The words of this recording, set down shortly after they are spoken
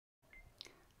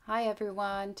Hi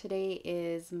everyone. Today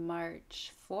is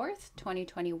March 4th,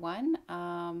 2021.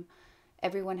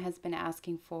 Everyone has been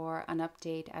asking for an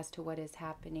update as to what is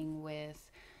happening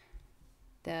with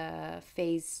the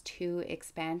phase 2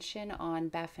 expansion on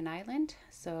Baffin Island.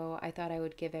 So I thought I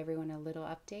would give everyone a little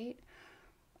update.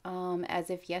 As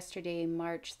if yesterday,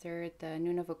 March 3rd, the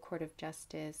Nunavut Court of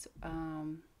Justice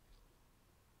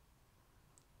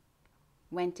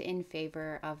went in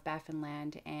favor of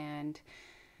Baffinland and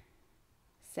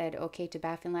said okay to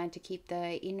Baffinland to keep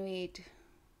the Inuit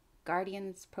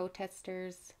guardians,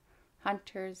 protesters,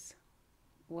 hunters,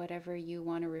 whatever you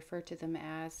want to refer to them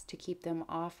as, to keep them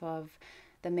off of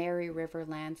the Mary River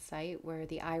land site where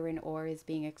the iron ore is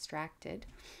being extracted.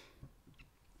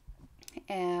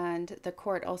 And the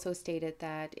court also stated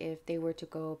that if they were to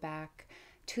go back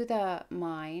to the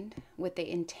mine with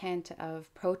the intent of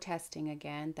protesting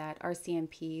again, that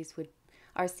RCMP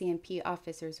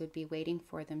officers would be waiting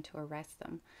for them to arrest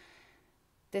them.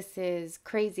 This is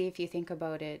crazy if you think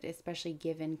about it, especially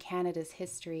given Canada's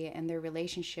history and their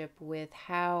relationship with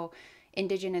how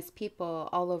Indigenous people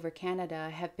all over Canada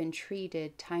have been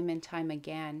treated time and time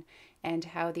again, and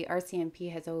how the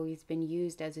RCMP has always been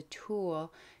used as a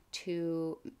tool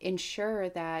to ensure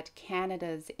that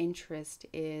Canada's interest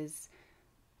is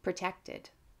protected.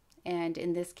 And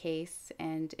in this case,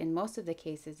 and in most of the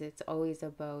cases, it's always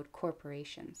about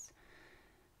corporations.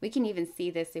 We can even see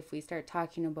this if we start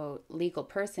talking about legal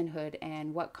personhood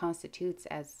and what constitutes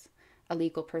as a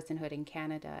legal personhood in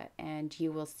Canada. And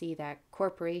you will see that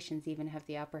corporations even have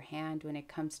the upper hand when it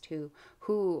comes to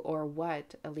who or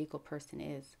what a legal person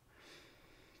is.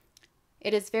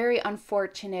 It is very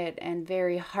unfortunate and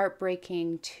very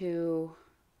heartbreaking to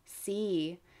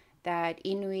see that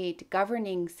Inuit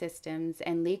governing systems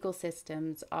and legal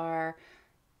systems are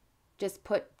just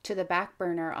put to the back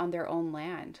burner on their own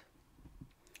land.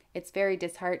 It's very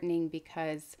disheartening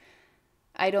because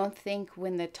I don't think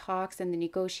when the talks and the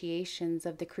negotiations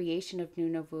of the creation of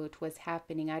Nunavut was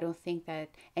happening, I don't think that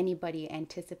anybody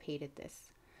anticipated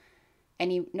this.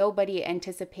 Nobody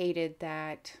anticipated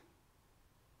that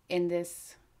in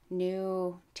this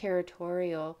new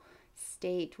territorial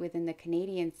state within the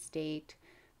Canadian state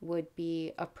would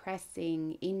be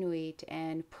oppressing Inuit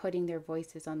and putting their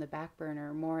voices on the back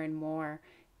burner more and more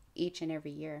each and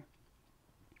every year.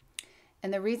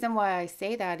 And the reason why I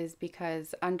say that is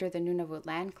because under the Nunavut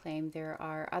Land Claim, there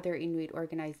are other Inuit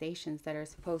organizations that are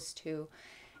supposed to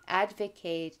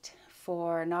advocate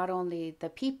for not only the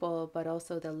people, but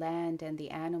also the land and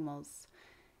the animals,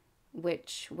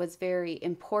 which was very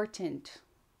important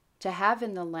to have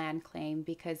in the land claim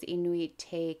because Inuit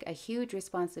take a huge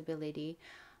responsibility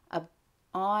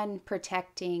on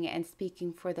protecting and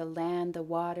speaking for the land, the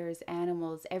waters,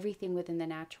 animals, everything within the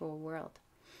natural world.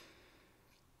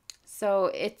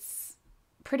 So it's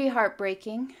pretty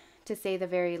heartbreaking, to say the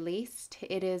very least.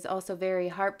 It is also very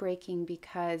heartbreaking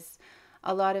because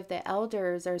a lot of the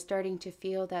elders are starting to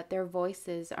feel that their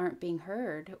voices aren't being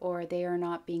heard or they are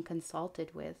not being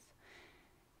consulted with.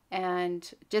 And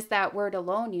just that word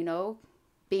alone,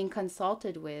 being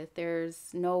consulted with,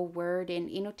 there's no word in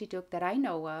Inuktitut that I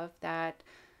know of that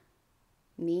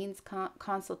means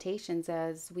consultations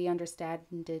as we understand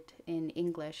it in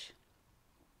English.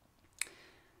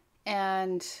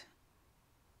 And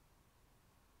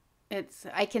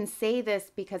I can say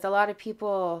this because a lot of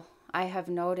people I have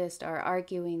noticed are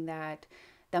arguing that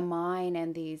the mine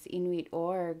and these Inuit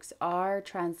orgs are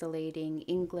translating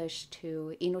English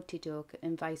to Inuktitut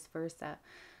and vice versa.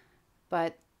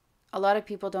 But a lot of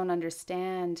people don't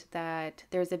understand that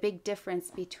there's a big difference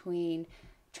between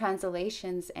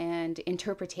translations and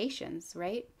interpretations,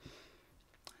 right?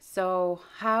 So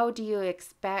how do you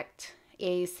expect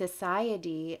a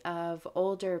society of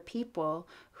older people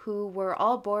who were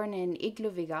all born in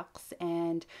igluvigax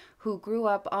and who grew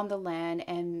up on the land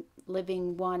and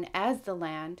living one as the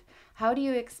land, how do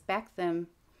you expect them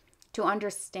to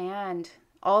understand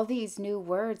all these new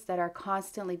words that are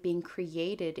constantly being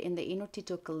created in the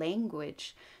Inuktitut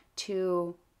language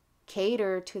to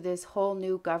cater to this whole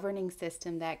new governing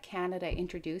system that Canada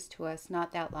introduced to us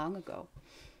not that long ago?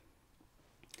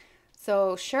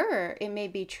 So sure, it may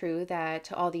be true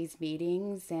that all these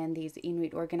meetings and these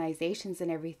Inuit organizations and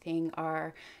everything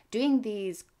are doing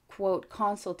these, quote,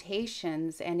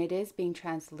 consultations, and it is being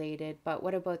translated, but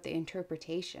what about the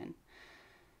interpretation?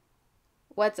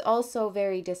 What's also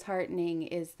very disheartening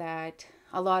is that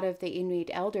a lot of the Inuit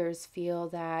elders feel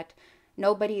that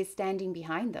nobody is standing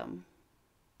behind them.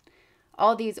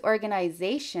 All these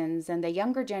organizations and the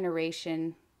younger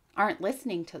generation aren't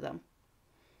listening to them.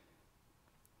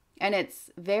 And it's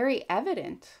very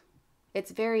evident.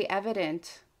 It's very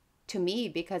evident to me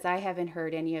because I haven't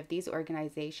heard any of these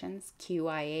organizations,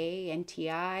 QIA,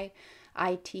 NTI,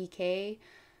 ITK,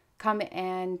 come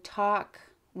and talk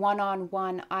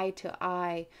one-on-one,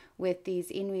 eye-to-eye with these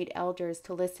Inuit elders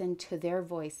to listen to their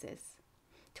voices,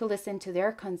 to listen to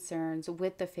their concerns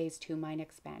with the Phase 2 mine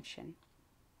expansion.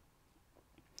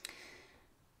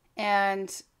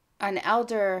 And an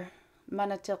elder,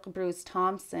 Manitok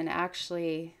Bruce-Thompson,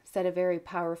 actually said a very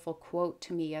powerful quote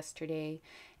to me yesterday.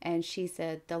 And she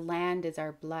said, "The land is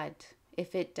our blood.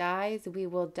 If it dies, we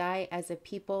will die as a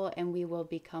people and we will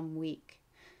become weak."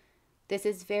 This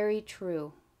is very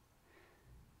true.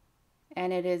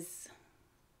 And it is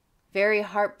very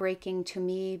heartbreaking to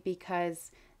me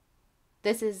because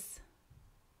this is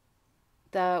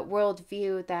the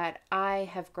worldview that I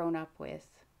have grown up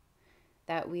with,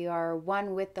 that we are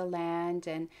one with the land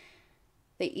and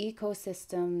the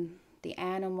ecosystem, the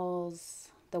animals,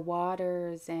 the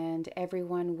waters, and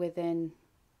everyone within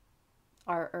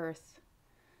our earth.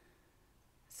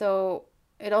 So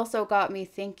it also got me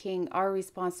thinking our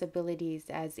responsibilities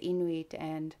as Inuit,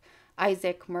 and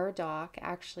Isaac Murdoch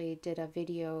actually did a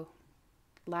video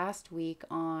last week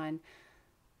on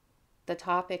the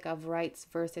topic of rights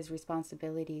versus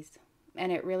responsibilities.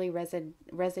 And it really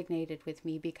resonated with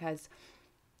me because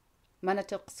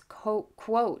Manitok's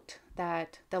quote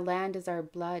that the land is our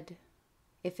blood.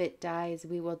 If it dies,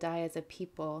 we will die as a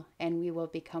people and we will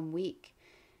become weak.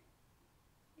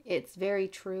 It's very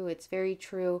true. It's very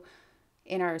true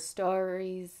in our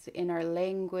stories, in our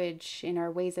language, in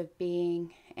our ways of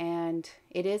being. And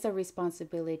it is a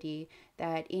responsibility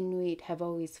that Inuit have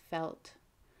always felt.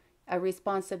 A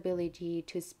responsibility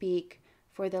to speak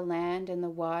for the land and the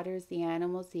waters, the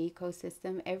animals, the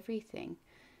ecosystem, everything.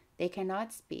 They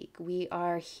cannot speak. We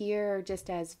are here just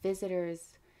as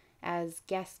visitors, as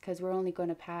guests, because we're only going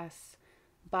to pass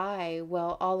by.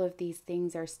 Well, all of these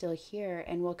things are still here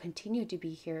and will continue to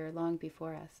be here long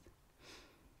before us.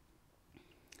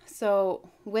 So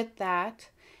with that,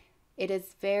 it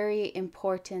is very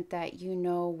important that you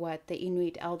know what the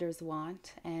Inuit elders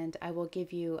want, and I will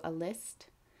give you a list.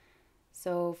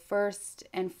 So first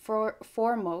and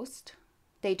foremost,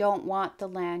 they don't want the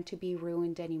land to be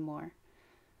ruined anymore.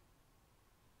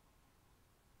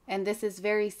 And this is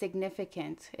very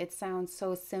significant. It sounds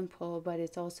so simple, but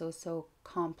it's also so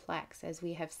complex, as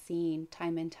we have seen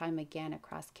time and time again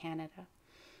across Canada.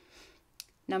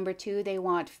 Number 2, they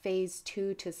want Phase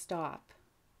 2 to stop.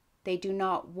 They do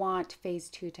not want Phase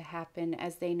 2 to happen,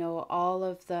 as they know all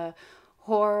of the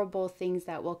horrible things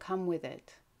that will come with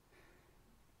it.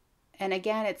 And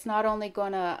again, it's not only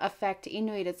going to affect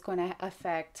Inuit, it's going to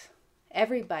affect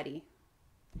everybody.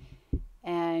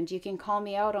 And you can call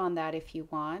me out on that if you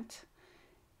want.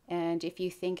 And if you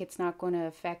think it's not going to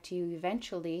affect you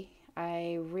eventually,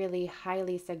 I really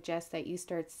highly suggest that you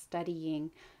start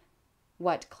studying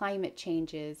what climate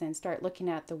change is and start looking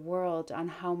at the world on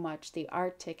how much the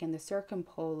Arctic and the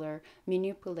circumpolar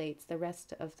manipulates the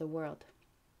rest of the world.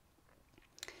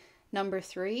 Number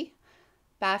 3,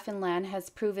 Baffinland has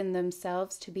proven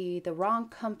themselves to be the wrong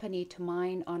company to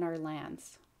mine on our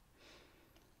lands.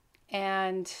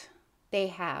 And they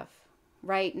have.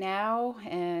 Right now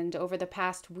and over the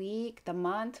past week, the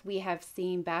month, we have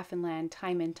seen Baffinland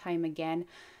time and time again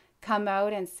come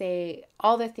out and say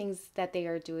all the things that they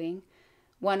are doing.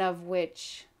 One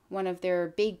of their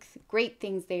big, great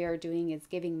things they are doing is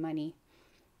giving money.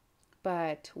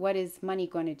 But what is money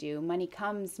going to do? Money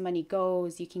comes, money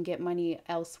goes. You can get money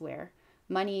elsewhere.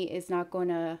 Money is not going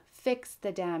to fix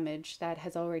the damage that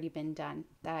has already been done,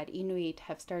 that Inuit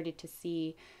have started to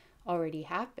see already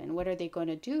happen. What are they going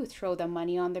to do? Throw the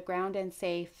money on the ground and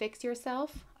say, fix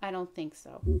yourself? I don't think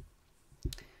so.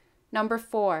 Number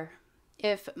 4,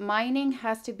 if mining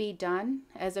has to be done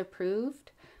as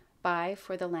approved by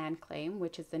for the land claim,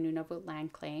 which is the Nunavut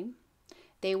Land Claim,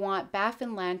 they want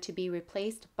Baffinland to be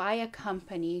replaced by a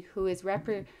company who is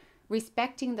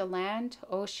respecting the land,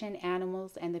 ocean,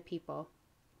 animals, and the people.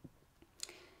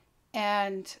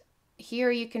 And here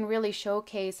you can really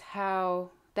showcase how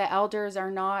the elders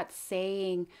are not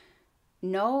saying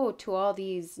no to all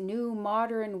these new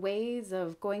modern ways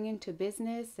of going into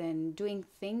business and doing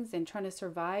things and trying to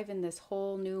survive in this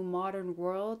whole new modern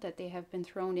world that they have been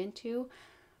thrown into.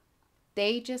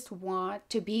 They just want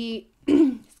to be,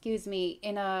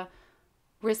 in a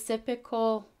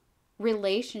reciprocal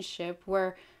relationship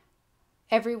where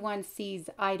everyone sees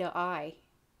eye to eye.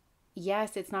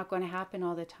 Yes, it's not going to happen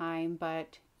all the time,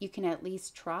 but you can at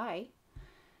least try.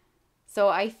 So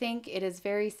I think it is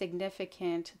very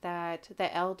significant that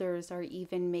the elders are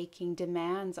even making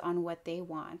demands on what they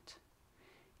want.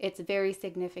 It's very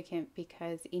significant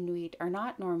because Inuit are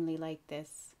not normally like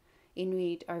this.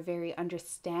 Inuit are very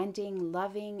understanding,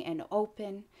 loving, and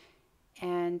open,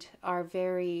 and are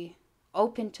very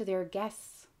open to their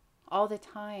guests all the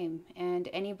time. And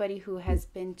anybody who has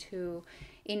been to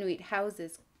Inuit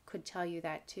houses could tell you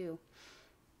that too.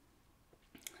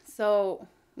 So,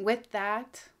 with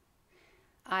that,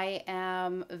 I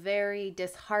am very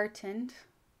disheartened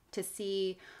to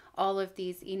see all of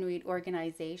these Inuit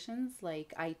organizations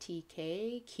like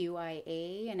ITK,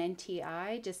 QIA, and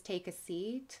NTI just take a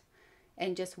seat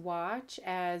and just watch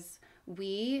as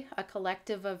we, a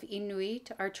collective of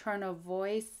Inuit, are trying to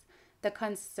voice the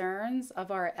concerns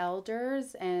of our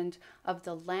elders and of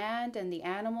the land and the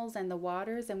animals and the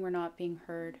waters, and we're not being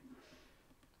heard.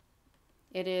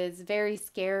 It is very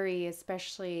scary,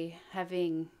 especially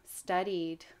having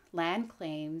studied land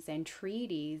claims and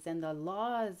treaties and the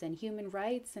laws and human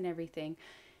rights and everything.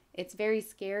 It's very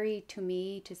scary to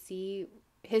me to see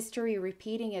history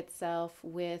repeating itself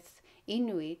with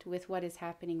Inuit, with what is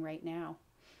happening right now.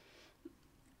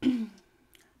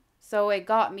 So it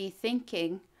got me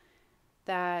thinking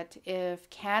that if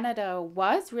Canada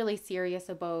was really serious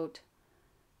about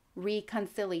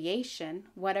reconciliation,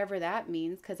 whatever that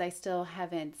means, because I still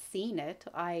haven't seen it.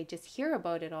 I just hear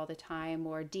about it all the time,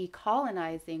 or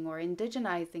decolonizing or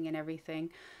indigenizing and everything.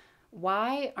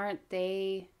 Why aren't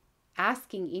they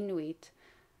asking Inuit,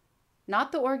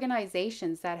 not the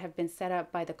organizations that have been set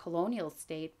up by the colonial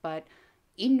state, but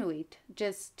Inuit,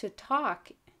 just to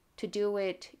talk, to do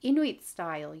it Inuit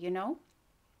style, you know?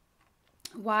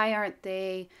 Why aren't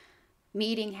they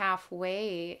meeting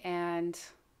halfway and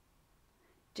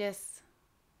just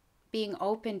being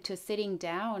open to sitting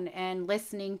down and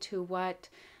listening to what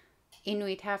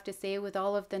Inuit have to say with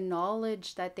all of the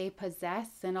knowledge that they possess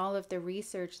and all of the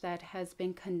research that has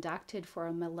been conducted for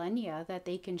a millennia that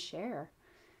they can share?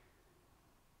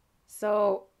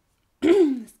 So,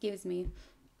 excuse me,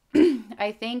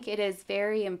 I think it is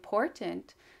very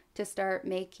important to start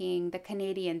making the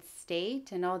Canadian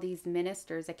state and all these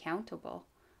ministers accountable.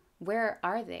 Where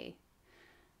are they?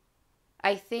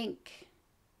 I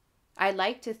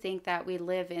like to think that we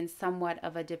live in somewhat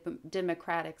of a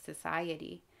democratic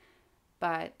society,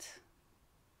 but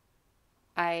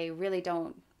I really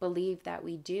don't believe that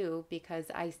we do, because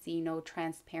I see no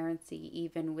transparency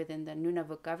even within the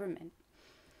Nunavut government.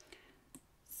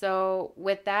 So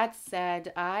with that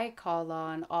said, I call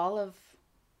on all of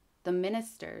the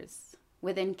ministers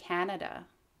within Canada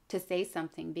to say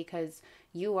something, because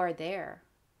you are there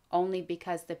only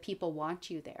because the people want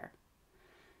you there.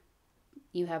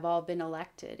 You have all been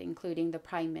elected, including the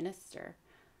Prime Minister.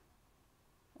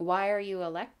 Why are you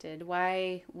elected?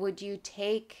 Why would you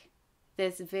take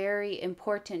this very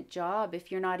important job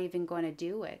if you're not even going to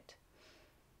do it?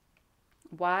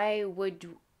 Why would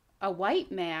a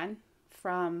white man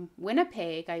from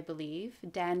Winnipeg, I believe,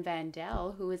 Dan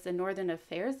Vandel, who is the Northern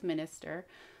Affairs Minister,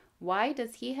 why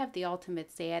does he have the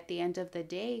ultimate say at the end of the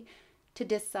day to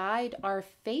decide our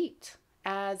fate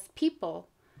as people?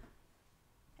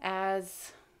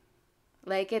 As,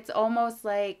 like, it's almost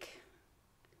like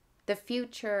the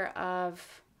future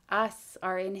of us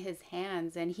are in his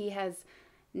hands, and he has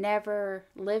never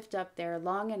lived up there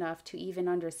long enough to even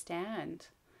understand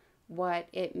what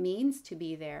it means to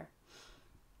be there.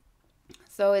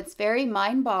 So it's very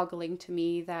mind-boggling to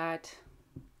me that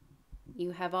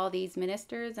you have all these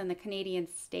ministers and the Canadian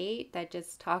state that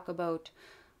just talk about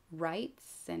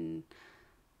rights and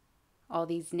all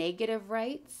these negative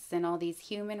rights and all these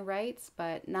human rights,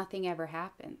 but nothing ever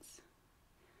happens.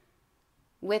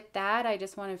 With that, I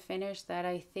just want to finish that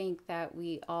I think that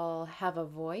we all have a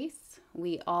voice.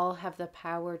 We all have the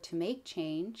power to make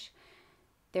change.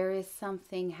 There is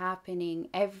something happening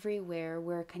everywhere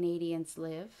where Canadians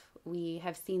live. We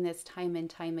have seen this time and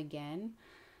time again.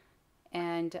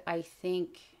 And I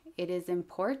think it is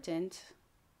important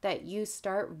that you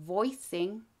start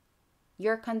voicing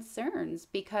your concerns,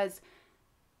 because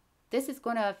this is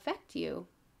going to affect you.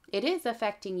 It is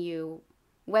affecting you.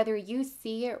 Whether you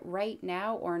see it right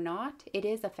now or not, it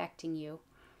is affecting you.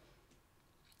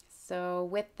 So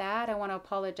with that, I want to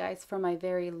apologize for my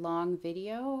very long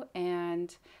video,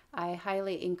 and I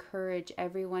highly encourage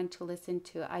everyone to listen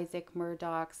to Isaac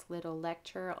Murdoch's little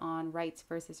lecture on rights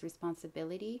versus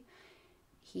responsibility.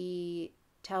 He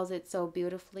tells it so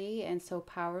beautifully and so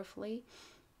powerfully.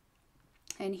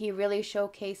 And he really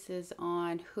showcases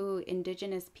on who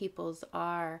Indigenous peoples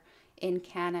are in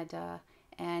Canada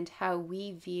and how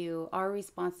we view our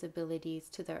responsibilities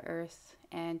to the earth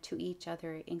and to each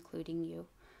other, including you.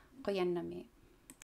 Qoyaname.